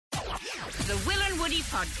The Will and Woody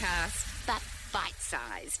Podcast, but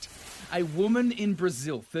bite-sized. A woman in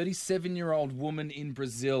Brazil, 37-year-old woman in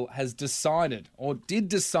Brazil, has decided, or did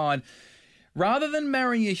decide, rather than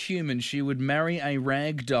marry a human, she would marry a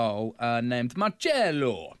rag doll named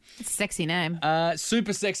Marcello. It's a sexy name.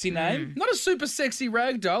 Super sexy name. Not a super sexy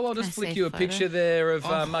rag doll. I'll just I flick see you a a photo. picture there of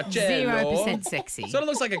Marcello. 0% sexy. Sort of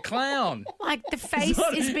looks like a clown. Like the face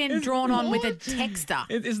has been drawn on with a texter.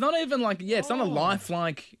 It's not even like, it's not a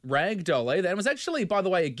lifelike rag doll either. And it was actually, by the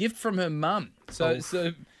way, a gift from her mum. So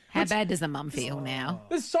How bad does the mum feel now?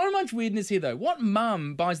 there's so much weirdness here, though. What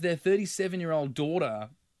mum buys their 37-year-old daughter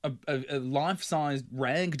a life-sized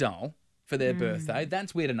rag doll for their birthday?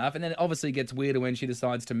 That's weird enough. And then it obviously gets weirder when she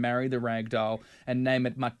decides to marry the rag doll and name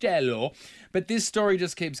it Marcello. But this story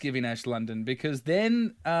just keeps giving Ash London, because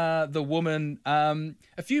then the woman,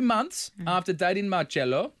 a few months after dating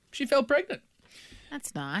Marcello, she fell pregnant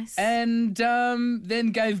That's nice. and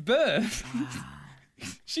then gave birth.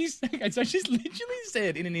 She's literally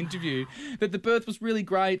said in an interview that the birth was really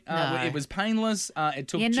great. No. It was painless. It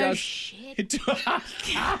took Yeah, no just shit. It took,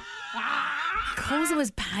 Because it was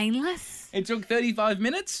painless? it took 35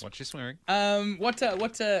 minutes. Watch your swearing. How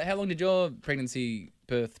long did your pregnancy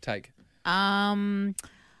birth take?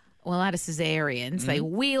 Well, I had a cesarean, so they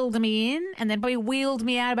wheeled me in and then probably wheeled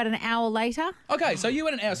me out about an hour later. Okay, so you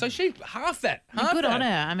went an hour. So she half that. Good on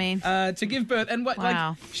her. I mean, To give birth, and what? Wow.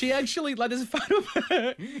 Like she actually there's a photo of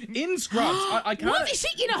her in scrubs. I can't. what? Is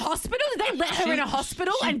she in a hospital? Did they let her in a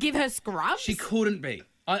hospital and give her scrubs? She couldn't be.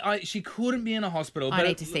 She couldn't be in a hospital. I but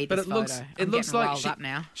need to see but this it looks, photo. It I'm looks getting like riled up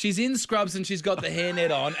now. she's in scrubs and she's got the hairnet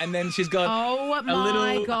on, and then she's got Oh, a my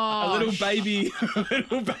little gosh. baby, a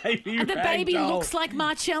little baby. And the rag baby doll. looks like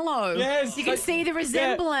Marcello. Yes, You can so- see the Yeah,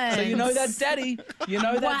 resemblance. so you know that's daddy. You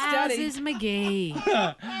know that's daddy. Wowzers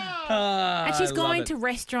McGee. And she's going to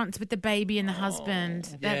restaurants with the baby and the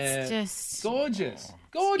husband. That's just... gorgeous.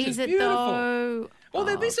 Is it Beautiful. though? Well,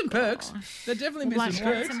 there'd be some perks. There'd definitely be Like, some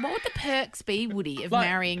perks. what would the perks be, Woody, of Like-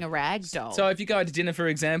 marrying a rag doll? So if you go out to dinner, for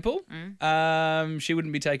example, she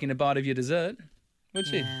wouldn't be taking a bite of your dessert, would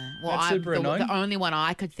she? well, That's super annoying. the only one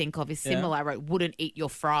I could think of is similar. I wrote, wouldn't eat your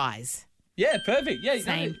fries. Yeah, perfect. Yeah,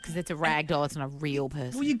 Same, no. because it's a rag doll. It's not a real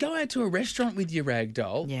person. Well, you go out to a restaurant with your rag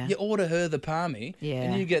doll. Yeah. You order her the palmy. Yeah.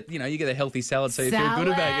 And you get a healthy salad, so you feel good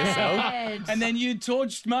about yourself. Salad. And then you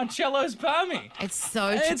torch Marcello's palmy. It's so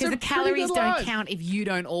It's true, a because the pretty calories good don't life. count if you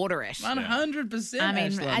don't order it. 100%. I mean,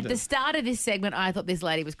 Ash at London. the start of this segment, I thought this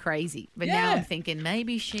lady was crazy. But now Yeah. I'm thinking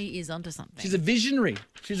maybe she is onto something. She's a visionary.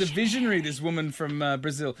 She's a visionary, this woman from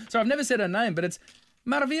Brazil. So I've never said her name, but it's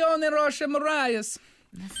Marvione Rocha Moraes.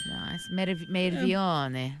 That's nice.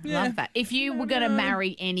 Meraviglione. Yeah. Love that. If you were going to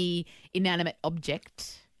marry any inanimate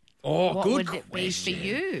object, Oh, what good would it be question. for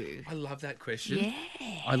you? I love that question.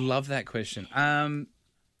 Yeah. I love that question.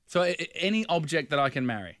 So any object that I can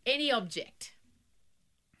marry. Any object.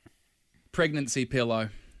 Pregnancy pillow.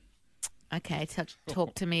 Okay,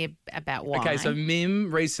 talk to me about why. Okay, so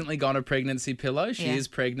Mim recently got a pregnancy pillow. She Yeah. is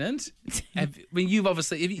pregnant. You've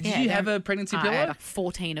obviously... Did you have a pregnancy I pillow? had like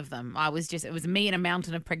 14 of them. It was me and a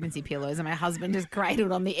mountain of pregnancy pillows, and my husband just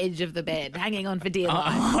cradled on the edge of the bed, hanging on for dear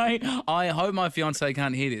life. I hope my fiance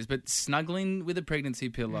can't hear this, but snuggling with a pregnancy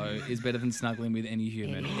pillow is better than snuggling with any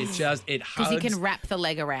human. It's just, it hugs. Because you can wrap the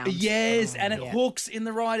leg around. Yes, and it Yeah. hooks in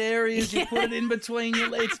the right areas. You put it in between your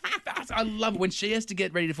legs. I love it when she has to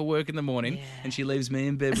get ready for work in the morning and she leaves me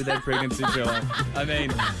in bed with that pregnancy pillow. I mean,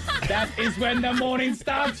 that is when the morning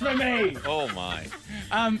starts for me. Oh, my.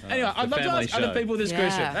 Anyway, I'd love to family ask other show. people this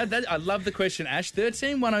Yeah. question. I love the question, Ash.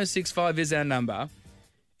 131065 is our number.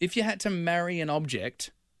 If you had to marry an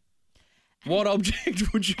object, what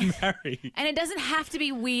object would you marry? And it doesn't have to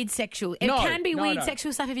be weird sexual. It No, can be no, weird no.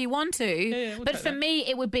 sexual stuff if you want to. Yeah, we'll but take for that. me,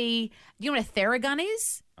 it would be, you know what a Theragun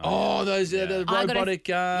is? Oh, those are the I got robotic...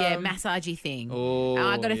 massagey thing. Oh,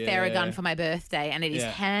 I got a yeah. Theragun for my birthday, and it is Yeah.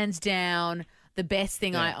 hands down the best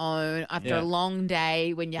thing I own. After Yeah. a long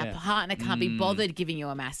day, when your Yeah. partner can't be bothered giving you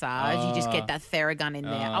a massage, you just get that Theragun in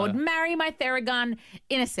there. I would marry my Theragun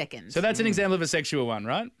in a second. So that's an example of a sexual one,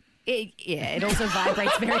 right? It also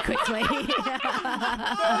vibrates very quickly.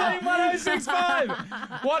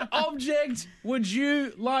 131065. What object would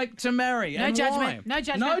you like to marry? No and judgment. why? No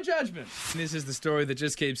judgment. No judgment. This is the story that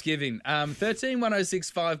just keeps giving.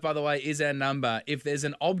 131065, by the way, is our number if there's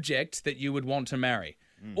an object that you would want to marry.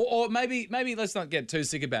 Or maybe let's not get too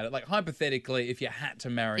sick about it. Like, hypothetically, if you had to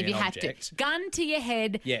marry an object. Gun to your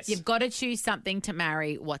head, Yes. you've got to choose something to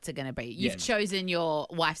marry. What's it going to be? You've chosen your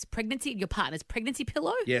wife's pregnancy, your partner's pregnancy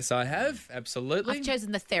pillow. Yes, I have. Absolutely. I've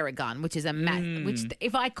chosen the Theragun, which is which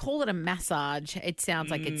if I call it a massage, it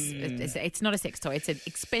sounds like it's not a sex toy. It's an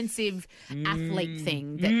expensive athlete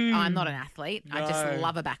thing that I'm not an athlete. I just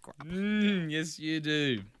love a back rub. Yes, you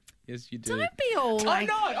do. Yes, you do. Don't be all like,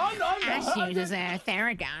 I'm not. Ash uses a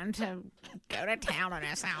Theragun to go to town on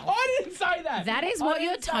herself. I didn't say that. That is what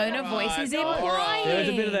your tone of voice is implying. There was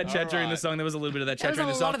a bit of that chat during the song. There was a little bit of that chat during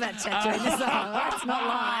the song. There was a lot of that chat during the song. Let's not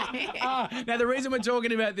lie. Now, the reason we're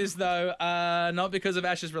talking about this, though, not because of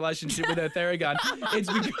Ash's relationship with her Theragun,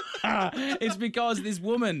 it's because this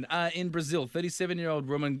woman in Brazil, 37-year-old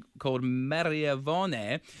woman called Maria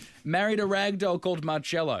Vonner, married a ragdoll called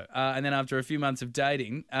Marcello. And then after a few months of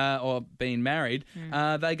dating or being married,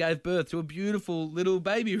 they gave birth to a beautiful little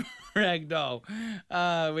baby ragdoll,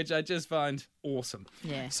 which I just find awesome.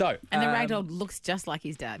 Yeah. So, and the ragdoll looks just like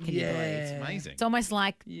his dad. Can you believe? It's amazing. It's almost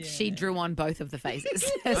like she drew on both of the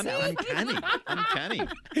faces. Uncanny.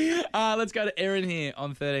 Let's go to Erin here on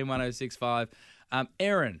 131065.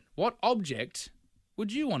 Erin, what object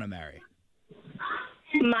would you want to marry?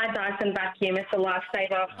 My Dyson vacuum is a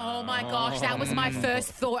lifesaver. Oh my gosh, that was my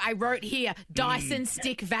first thought. I wrote here, Dyson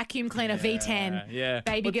Stick Vacuum Cleaner V10. Yeah.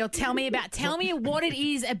 Baby girl, tell me what it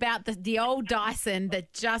is about the old Dyson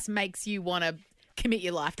that just makes you want to commit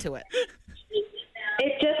your life to it.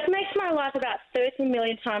 It just makes my life about 30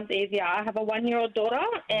 million times easier. I have a 1-year-old daughter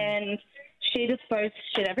and she disposes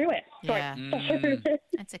shit everywhere. Yeah.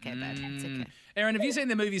 That's okay, babe. That's okay. Erin, have you seen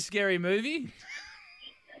the movie Scary Movie?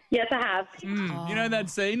 Yes, I have. You know that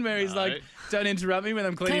scene where he's like, don't interrupt me when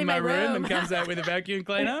I'm cleaning my room and comes out with a vacuum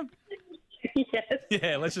cleaner? Yes.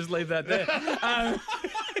 Yeah, let's just leave that there.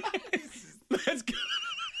 Let's go.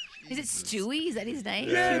 Is it Stewie? Is that his name?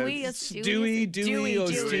 Yeah, Stewie or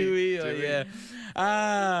Stewie? Stewie,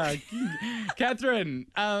 yeah. Catherine,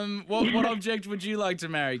 what object would you like to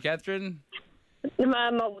marry, Catherine? The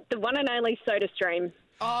one and only SodaStream.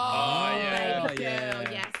 Yeah. Baby girl.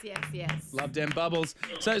 Yes. Love them bubbles.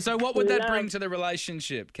 So what would that bring to the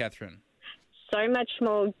relationship, Catherine? So much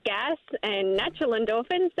more gas and natural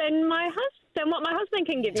endorphins than what my husband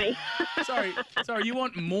can give me. Sorry, you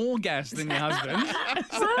want more gas than your husband?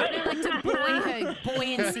 I like to buoy her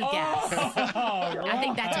buoyancy gas. I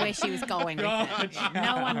think that's where she was going with it.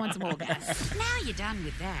 No one wants more gas. Now you're done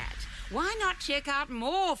with that, why not check out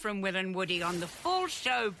more from Will and Woody on the Full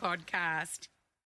Show podcast?